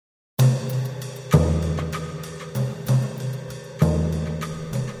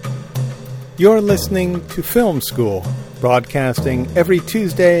You're listening to Film School, broadcasting every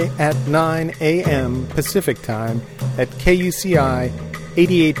Tuesday at 9 a.m. Pacific Time at KUCI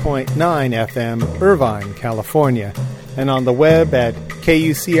 88.9 FM, Irvine, California, and on the web at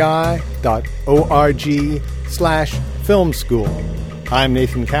kuci.org/film school. I'm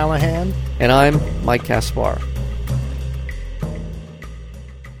Nathan Callahan. And I'm Mike Caspar.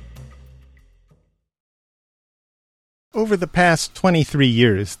 Over the past 23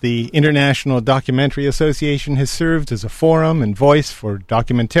 years, the International Documentary Association has served as a forum and voice for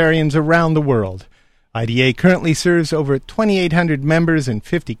documentarians around the world. IDA currently serves over 2,800 members in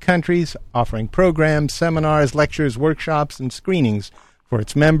 50 countries, offering programs, seminars, lectures, workshops, and screenings for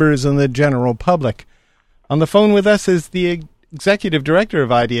its members and the general public. On the phone with us is the Executive Director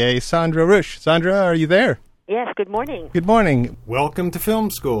of IDA, Sandra Rusch. Sandra, are you there? Yes, good morning. Good morning. Welcome to Film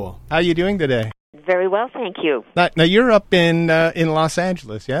School. How are you doing today? Very well, thank you. Now you're up in Los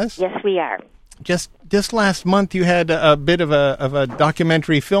Angeles, yes? Yes, we are. Just last month, you had a bit of a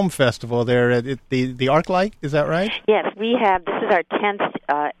documentary film festival there at the ArcLight. Is that right? Yes, we have. This is our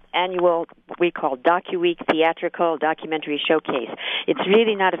 10th annual, what we call DocuWeek Theatrical Documentary Showcase. It's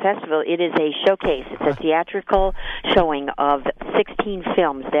really not a festival. It is a showcase. It's a theatrical showing of 16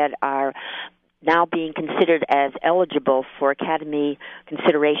 films that are now being considered as eligible for Academy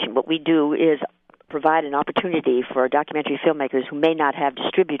consideration. What we do is provide an opportunity for documentary filmmakers who may not have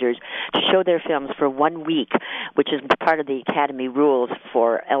distributors to show their films for 1 week, which is part of the Academy rules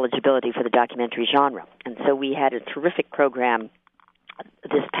for eligibility for the documentary genre. And so we had a terrific program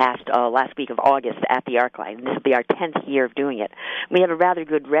this past last week of August at the ArcLight, and this will be our 10th year of doing it. We have a rather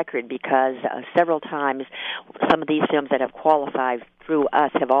good record because several times some of these films that have qualified through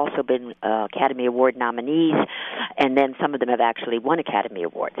us have also been Academy Award nominees, and then some of them have actually won Academy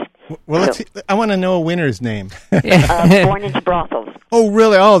Awards. Well, I want to know a winner's name. Born into Brothels. Oh,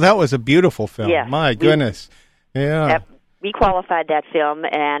 really? Oh, that was a beautiful film. Yeah. My goodness. Yeah. We qualified that film,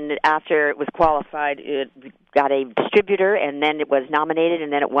 and after it was qualified, it got a distributor, and then it was nominated,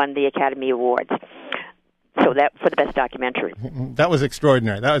 and then it won the Academy Awards. So that for the best documentary. That was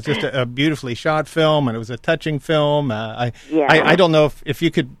extraordinary. That was just a beautifully shot film, and it was a touching film. I don't know if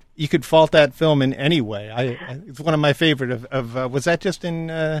you could fault that film in any way. It's one of my favorite. Was that just in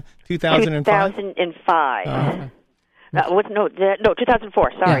 2005? 2005. No,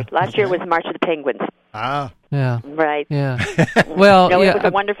 2004. Sorry, last year was March of the Penguins. Ah. Yeah. Right. Yeah. Well, no, yeah, it was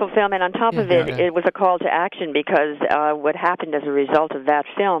a wonderful film, and on top of it, it was a call to action because what happened as a result of that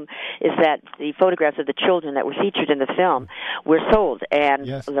film is that the photographs of the children that were featured in the film were sold, and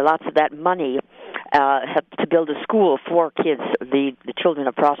lots of that money helped to build a school for kids, the children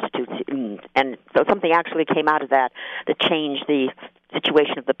of prostitutes, and so something actually came out of that changed the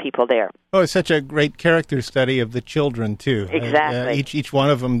situation of the people there. Oh, it's such a great character study of the children, too. Exactly. Each one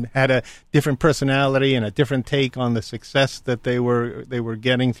of them had a different personality and a different take on the success that they were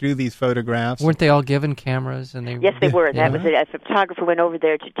getting through these photographs. Weren't they all given cameras? Yes, they were. Yeah. That was it. A photographer went over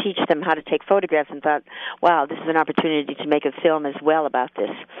there to teach them how to take photographs and thought, wow, this is an opportunity to make a film as well about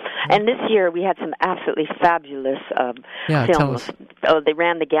this. And this year we had some absolutely fabulous films. They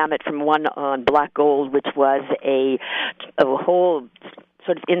ran the gamut from one on Black Gold, which was a whole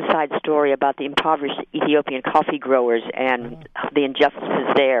sort of inside story about the impoverished Ethiopian coffee growers and the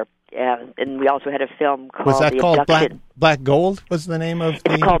injustices there. And we also had a film called Was that The called Abduction. Black Gold? Was the name of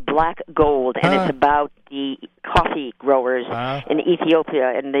the... It's called Black Gold, and it's about the coffee growers in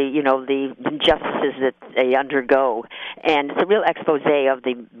Ethiopia and the injustices that they undergo. And it's a real expose of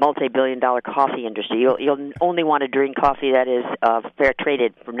the multi-billion-dollar coffee industry. You'll only want to drink coffee that is fair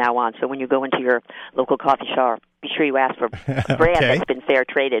traded from now on. So when you go into your local coffee shop, be sure you ask for a brand that's been fair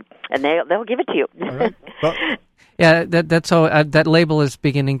traded, and they'll give it to you. All right. Well, yeah, that's how that label is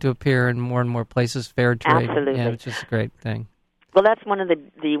beginning to appear in more and more places. Fair trade, absolutely, which is a great thing. Well, that's one of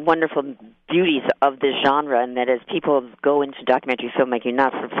the wonderful beauties of this genre, and that as people go into documentary filmmaking,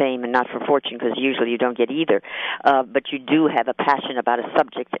 not for fame and not for fortune, because usually you don't get either, but you do have a passion about a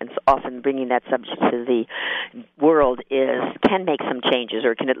subject, and often bringing that subject to the world can make some changes,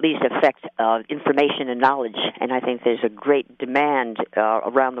 or can at least affect information and knowledge. And I think there's a great demand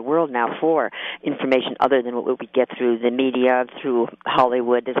around the world now for information other than what we get through the media, through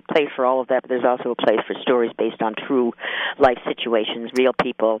Hollywood. There's a place for all of that, but there's also a place for stories based on true life situations, real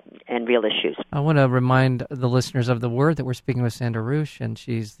people, and real issues. I want to remind the listeners of the word that we're speaking with Sandra Rusch, and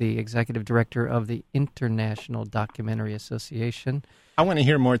she's the Executive Director of the International Documentary Association. I want to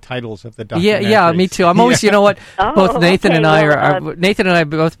hear more titles of the Yeah, documentaries. me too. I'm always, you know what, both Nathan okay, and I well, Nathan and I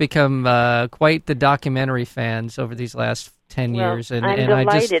both become quite the documentary fans over these last 10 years. I'm I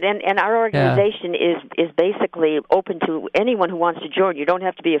delighted, and our organization is basically open to anyone who wants to join. You don't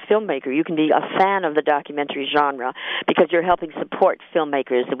have to be a filmmaker. You can be a fan of the documentary genre because you're helping support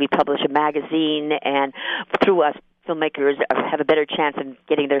filmmakers. We publish a magazine, and through us, filmmakers have a better chance of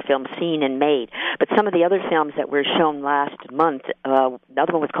getting their films seen and made. But some of the other films that were shown last month, the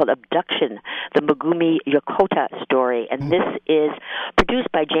other one was called Abduction, the Megumi Yokota story, and this is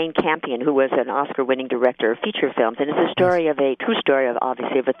produced by Jane Campion, who was an Oscar-winning director of feature films, and it's a story of a true story of,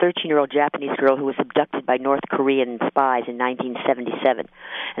 obviously, of a 13-year-old Japanese girl who was abducted by North Korean spies in 1977.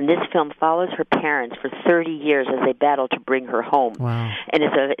 And this film follows her parents for 30 years as they battle to bring her home. Wow. And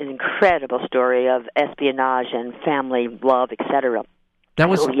it's an incredible story of espionage and family love, etc. That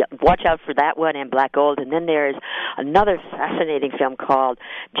was... So, watch out for that one and Black Gold. And then there's another fascinating film called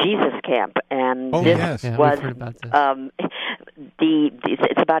Jesus Camp, and this was we've heard about this.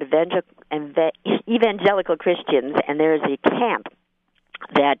 It's about evangelical Christians, and there's a camp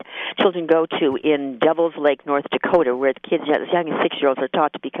that children go to in Devil's Lake, North Dakota, where kids as young as 6-year-olds are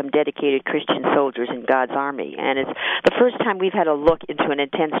taught to become dedicated Christian soldiers in God's army. And it's the first time we've had a look into an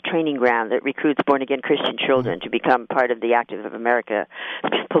intense training ground that recruits born-again Christian children to become part of the active of America's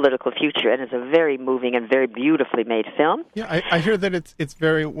political future. And it's a very moving and very beautifully made film. Yeah, I hear that it's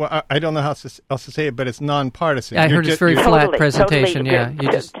very, well, I don't know how else to say it, but it's nonpartisan. I heard it's very flat presentation, totally.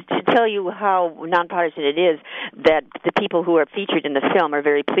 yeah. To tell you how nonpartisan it is, that the people who are featured in the film are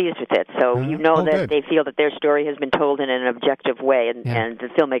very pleased with it. So you know that they feel that their story has been told in an objective way, and the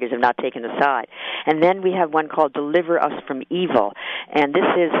filmmakers have not taken a side. And then we have one called Deliver Us from Evil, and this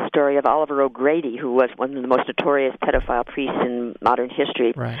is the story of Oliver O'Grady, who was one of the most notorious pedophile priests in modern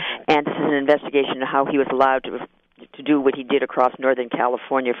history. Right. And this is an investigation into how he was allowed to do what he did across Northern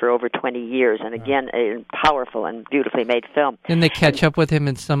California for over 20 years. And again, a powerful and beautifully made film. Didn't they catch up with him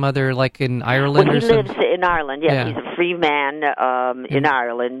in some other, like in Ireland well, or something? He lives in Ireland, yes. Yeah. He's a free man in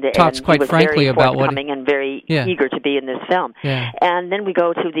Ireland. Talks and quite frankly about what... and very eager to be in this film. Yeah. And then we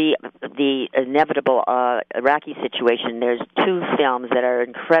go to the inevitable Iraqi situation. There's 2 films that are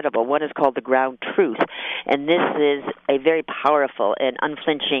incredible. One is called The Ground Truth, and this is a very powerful and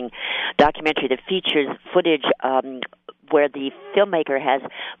unflinching documentary that features footage where the filmmaker has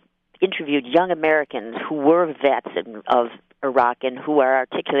interviewed young Americans who were vets of Iraq and who are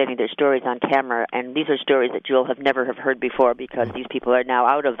articulating their stories on camera. And these are stories that you'll never have heard before because these people are now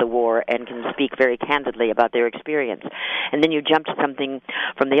out of the war and can speak very candidly about their experience. And then you jump to something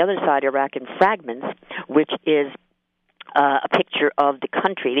from the other side, Iraq in Fragments, which is a picture of the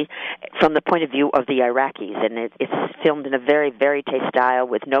country from the point of view of the Iraqis, and it's filmed in a very verite style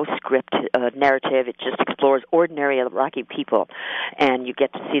with no script narrative. It just explores ordinary Iraqi people, and you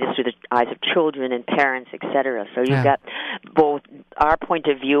get to see this through the eyes of children and parents, etc. So you've got both our point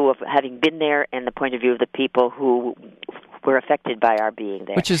of view of having been there and the point of view of the people who were affected by our being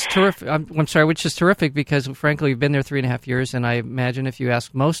there. Which is terrific. Which is terrific because, frankly, we've been there 3.5 years, and I imagine if you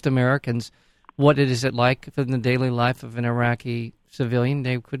ask most Americans what is it like in the daily life of an Iraqi civilian,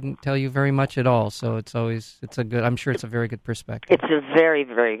 they couldn't tell you very much at all. So I'm sure it's a very good perspective. It's a very,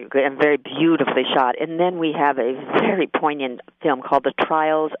 very good and very beautifully shot. And then we have a very poignant film called The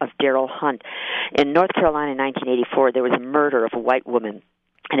Trials of Daryl Hunt. In North Carolina in 1984, there was a murder of a white woman.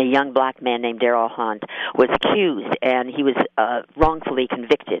 And a young black man named Daryl Hunt was accused, and he was wrongfully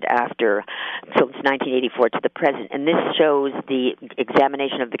convicted since 1984 to the present. And this shows the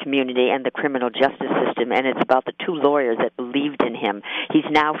examination of the community and the criminal justice system, and it's about the 2 lawyers that believed in him. He's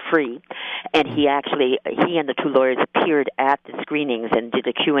now free, and he and the 2 lawyers appeared at the screenings and did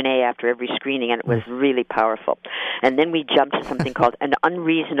a Q&A after every screening, and it was really powerful. And then we jumped to something called An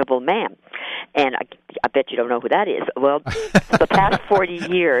Unreasonable Man, and I bet you don't know who that is. Well, for the past 40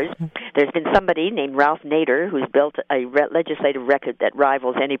 years, there's been somebody named Ralph Nader who's built a legislative record that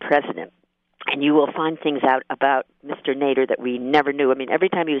rivals any president. And you will find things out about Mr. Nader that we never knew. I mean, every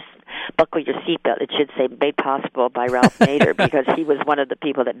time you buckle your seatbelt, it should say made possible by Ralph Nader because he was one of the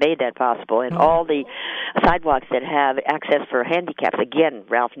people that made that possible. And all the sidewalks that have access for handicaps, again,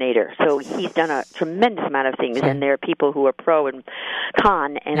 Ralph Nader. So he's done a tremendous amount of things, and there are people who are pro and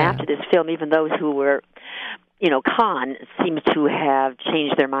con. And after this film, even those who were con seems to have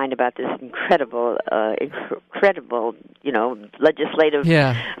changed their mind about this incredible, legislative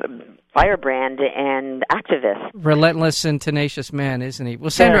firebrand and activist. Relentless and tenacious man, isn't he? Well,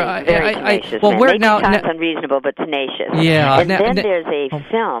 Sandra, very tenacious man. we're Maybe now unreasonable, but tenacious. Yeah. And then there's a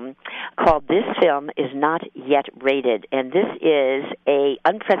film called "This Film Is Not Yet Rated," and this is a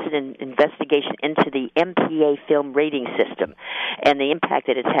unprecedented investigation into the MPA film rating system and the impact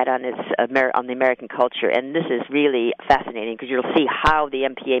that it's had on on the American culture. And this is really fascinating because you'll see how the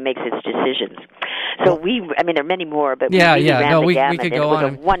MPA makes its decisions. So there are many more, but we ran the gamut, we could and go it was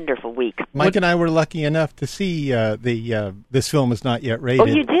on. a wonderful week. Mike and I were lucky enough to see This Film Is Not Yet Rated. Oh,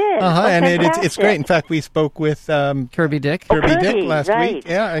 you did? Uh-huh, and fantastic. it's great. In fact, we spoke with Kirby Dick. Kirby Kirby, Dick last right. week.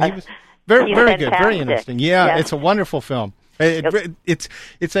 Yeah, and he was very He's good, very fantastic. interesting. Yeah, Yes. it's a wonderful film. It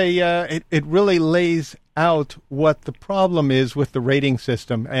really lays out what the problem is with the rating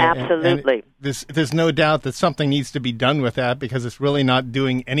system. Absolutely. There's no doubt that something needs to be done with that because it's really not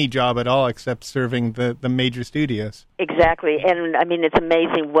doing any job at all except serving the major studios. Exactly, and it's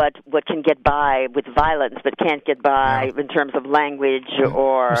amazing what can get by with violence, but can't get by in terms of language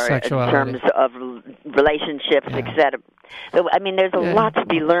or in sexuality. terms of relationships, etc. So, there's a lot to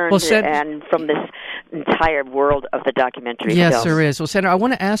be learned and from this entire world of the documentary. Yes, films. there is. Well, Sandra, I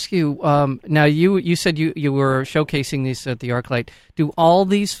want to ask you. Now, you said you were showcasing these at the ArcLight. Do all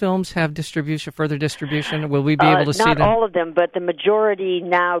these films have further distribution? Will we be able to see them? Not all of them, but the majority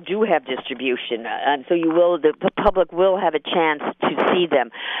now do have distribution, and so the public will have a chance to see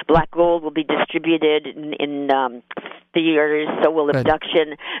them. Black Gold will be distributed in theaters. So will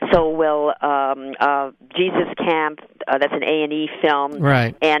Abduction. So will Jesus Camp. That's an A&E film.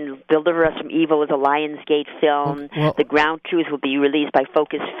 Right. And Deliver Us from Evil is a Lionsgate film. Well, The Ground Truth will be released by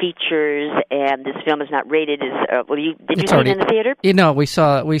Focus Features, and this film is not rated. Did you see it in the theater? We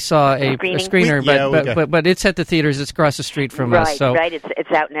saw a screener, but it's at the theaters. It's across the street from us. So. Right,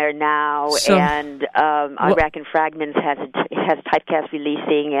 it's out there now, and Iraq and Fragments has Typecast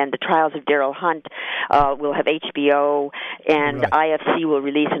releasing, and The Trials of Daryl Hunt will have HBO, and IFC will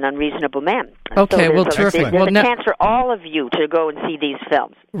release An Unreasonable Man. Okay, so terrific. There's a chance for all of you to go and see these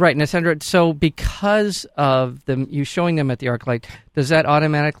films. Right, now, Sandra, so because of you showing them at the ArcLight, does that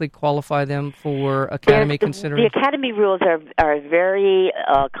automatically qualify them for Academy consideration? The Academy rules are very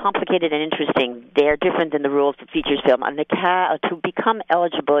complicated and interesting. They are different than the rules for features film. To become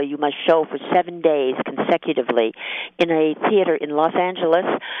eligible, you must show for 7 days consecutively in a theater in Los Angeles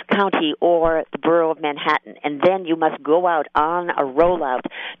County or the borough of Manhattan, and then you must go out on a rollout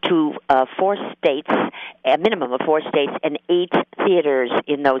to 4 states, a minimum of 4 states, and 8 theaters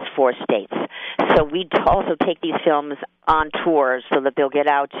in those 4 states. So we also take these films on tours so that they'll get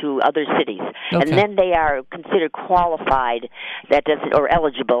out to other cities, and then they are considered qualified or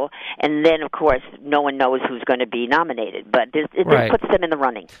eligible, and then of course no one knows who's going to be nominated, but it puts them in the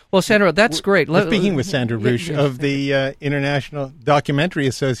running. Well, Sandra, that's great. Speaking with Sandra Rusch of the International Documentary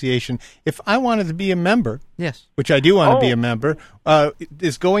Association, if I wanted to be a member, which I do want to be a member,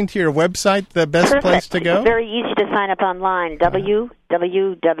 is going to your website the best place to go? It's very easy to sign up online,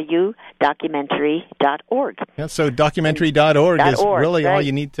 www.documentary.org. Yeah, so documentary.org is really all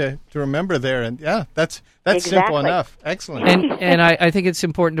you need to remember there. And that's simple enough. Excellent. And I think it's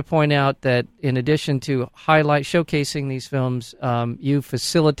important to point out that in addition to showcasing these films, you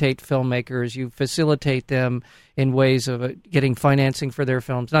facilitate filmmakers, you facilitate them in ways of getting financing for their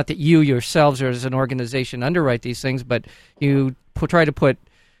films. Not that you yourselves or as an organization underwrite these things, but you try to put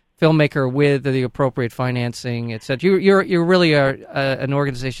filmmaker with the appropriate financing, etc. You're really an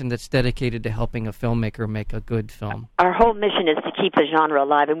organization that's dedicated to helping a filmmaker make a good film. Our whole mission is to keep the genre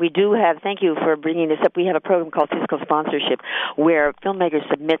alive, and we do have, thank you for bringing this up, we have a program called Fiscal Sponsorship where filmmakers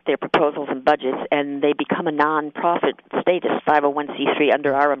submit their proposals and budgets, and they become a non-profit status, 501c3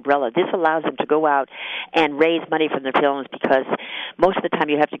 under our umbrella. This allows them to go out and raise money from their films because most of the time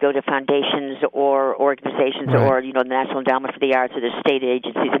you have to go to foundations or organizations or the National Endowment for the Arts or the state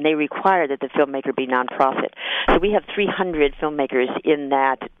agencies, and they require that the filmmaker be nonprofit. So we have 300 filmmakers in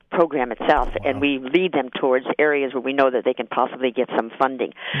that program itself, and we lead them towards areas where we know that they can possibly get some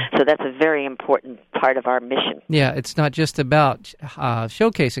funding. So that's a very important part of our mission. Yeah, it's not just about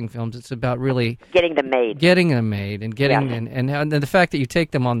showcasing films; it's about really getting them made, and and the fact that you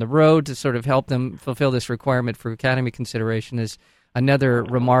take them on the road to sort of help them fulfill this requirement for Academy consideration is another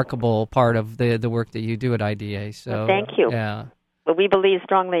remarkable part of the work that you do at IDA. So thank you. Yeah. But we believe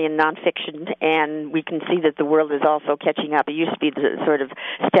strongly in nonfiction, and we can see that the world is also catching up. It used to be the sort of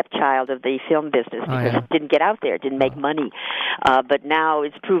stepchild of the film business because it didn't get out there, it didn't make money. But now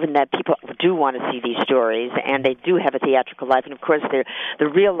it's proven that people do want to see these stories, and they do have a theatrical life. And, of course, the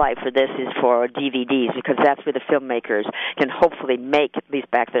real life for this is for DVDs because that's where the filmmakers can hopefully make, at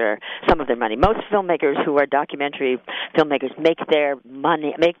least back some of their money. Most filmmakers who are documentary filmmakers make their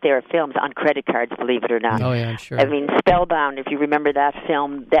films on credit cards, believe it or not. Oh, yeah, I'm sure. I mean, Spellbound, if you remember that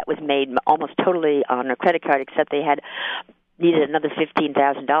film, that was made almost totally on a credit card, except they had needed another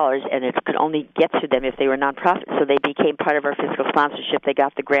 $15,000, and it could only get to them if they were nonprofit. So they became part of our fiscal sponsorship. They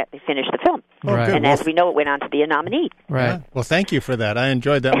got the grant. They finished the film. Right. And as we know, it went on to be a nominee. Right. Yeah. Well, thank you for that. I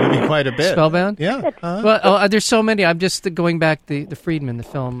enjoyed that movie quite a bit. Spellbound? Yeah. Well, there's so many. I'm just going back the Friedman, the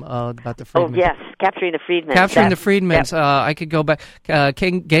film about the Friedman. Oh, yes, Capturing the Freedmen. Capturing the Freedmans. Yep. I could go back.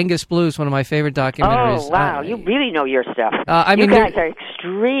 Genghis Blues, one of my favorite documentaries. Oh, wow. You really know your stuff. You guys are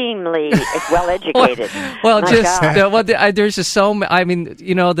extremely well-educated. Well, there's just so many. I mean,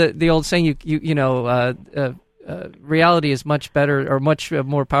 the old saying, reality is much better or much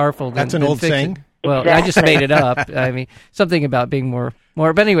more powerful than That's an old fiction. saying? Well, exactly. I just made it up. I mean, something about being more.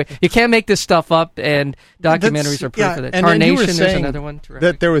 But anyway, you can't make this stuff up, and documentaries are proof of it. And Tarnation is saying another one. Terrific.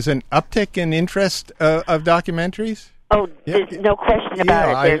 That there was an uptick in interest of documentaries? Oh, there's no question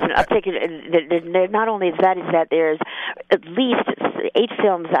about it. There's an uptick. Not only is that there's at least 8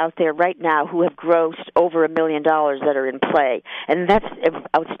 films out there right now who have grossed over $1 million that are in play, and that's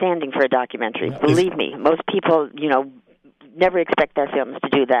outstanding for a documentary. Believe me, most people, never expect their films to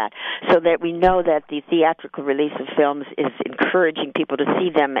do that. So that we know that the theatrical release of films is encouraging people to see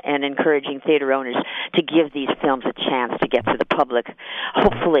them and encouraging theater owners to give these films a chance to get to the public,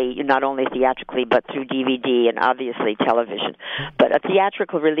 hopefully not only theatrically but through DVD and obviously television. But a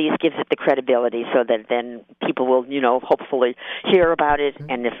theatrical release gives it the credibility so that then people will, hopefully hear about it,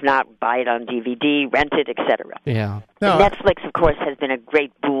 and if not, buy it on DVD, rent it, etc. Yeah. No, Netflix, of course, has been a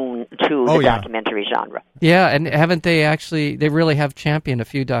great boon to the documentary genre. Yeah, and haven't they actually, they really have championed a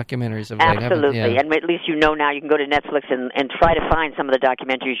few documentaries of late. Absolutely, yeah. And at least now you can go to Netflix and try to find some of the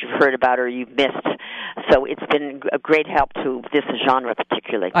documentaries you've heard about or you've missed. So it's been a great help to this genre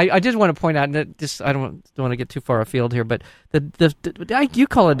particularly. I just want to point out, that I don't want to get too far afield here, but you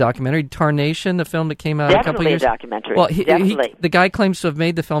call it a documentary, Tarnation, the film that came out a couple years. Definitely a documentary. Well, definitely. The guy claims to have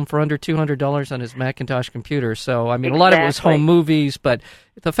made the film for under $200 on his Macintosh computer. So, I mean, a lot of it was home movies, but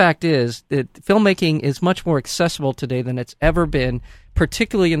the fact is that filmmaking is much more accessible today than it's ever been,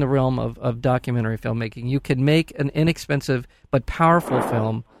 particularly in the realm of documentary filmmaking. You can make an inexpensive but powerful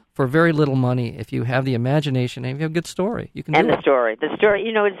film for very little money if you have the imagination and you have a good story. You can do it. The story,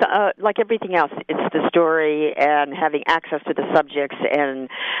 it's like everything else. It's the story and having access to the subjects and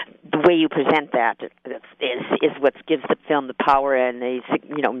the way you present that is what gives the film the power and the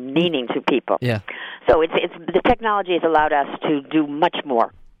meaning to people. Yeah. So it's the technology has allowed us to do much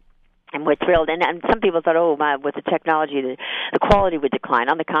more. And we're thrilled. And some people thought, with the technology, the quality would decline.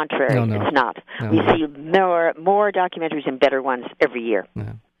 On the contrary, it's not. We see more documentaries and better ones every year.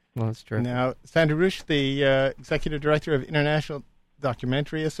 Yeah. Well, that's true. Now, Sandra Rusch, the Executive Director of International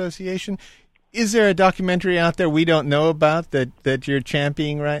Documentary Association, is there a documentary out there we don't know about that you're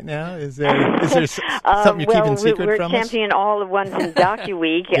championing right now? Is there something you're keeping secret from us? We're championing all the ones in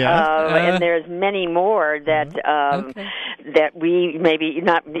DocuWeek, and there's many more that that we maybe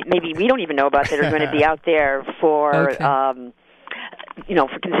we don't even know about that are going to be out there for. For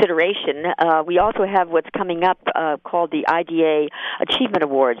consideration. We also have what's coming up called the IDA Achievement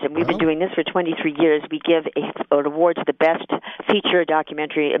Awards, and we've been doing this for 23 years. We give an award to the best feature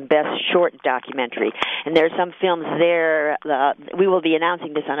documentary and best short documentary. And there are some films there. We will be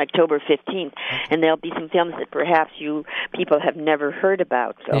announcing this on October 15th, and there'll be some films that perhaps people have never heard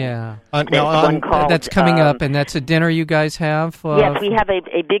about. So yeah. One called, that's coming up, and that's a dinner you guys have? Yes, we have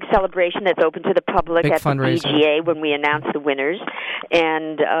a big celebration that's open to the public at the fundraiser. DGA when we announce the winners.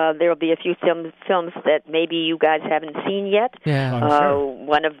 And there will be a few films that maybe you guys haven't seen yet. Yeah, sure.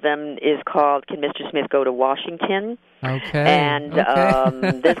 One of them is called Can Mr. Smith Go to Washington? Okay. And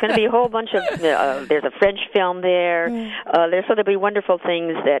there's going to be a whole bunch of, there's a French film there. There'll be wonderful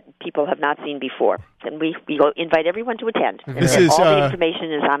things that people have not seen before. And we invite everyone to attend. And all the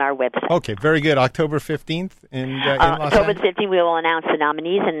information is on our website. Okay, very good. October 15th in Los October Angeles? 15th we will announce the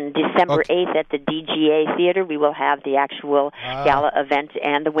nominees, and December 8th at the DGA Theater we will have the actual gala event,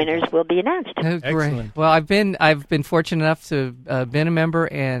 and the winners will be announced. Oh, great. Excellent. Well, I've been fortunate enough to been a member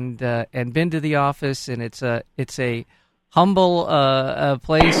and been to the office, and it's a humble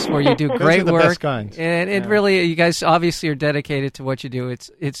place where you do great the work. Best kinds. And it really, you guys obviously are dedicated to what you do.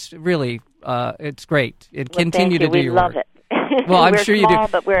 It's really it's great. Continue to do your work. We love it. Well, I'm we're sure small, you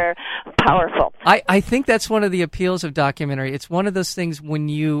do. But we're powerful. I think that's one of the appeals of documentary. It's one of those things when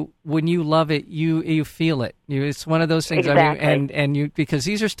you love it, you feel it. It's one of those things. Exactly. I mean, and you, because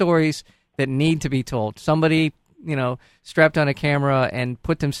these are stories that need to be told. Somebody strapped on a camera and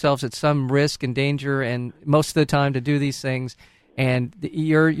put themselves at some risk and danger, and most of the time to do these things. And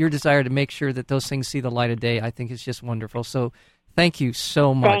your desire to make sure that those things see the light of day, I think, is just wonderful. So, thank you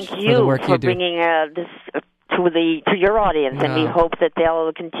so much for the work you do. Thank you for bringing this to to your audience, and we hope that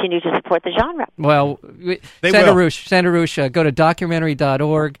they'll continue to support the genre. Well, Sandra Rusch, go to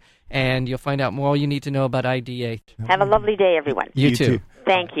documentary.org, and you'll find out more all you need to know about IDA. Have a lovely day, everyone. You too.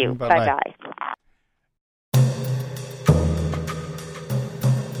 Thank you. Bye-bye.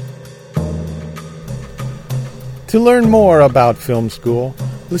 To learn more about Film School,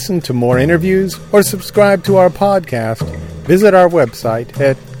 listen to more interviews, or subscribe to our podcast, visit our website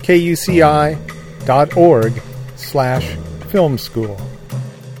at kuci.org/filmschool.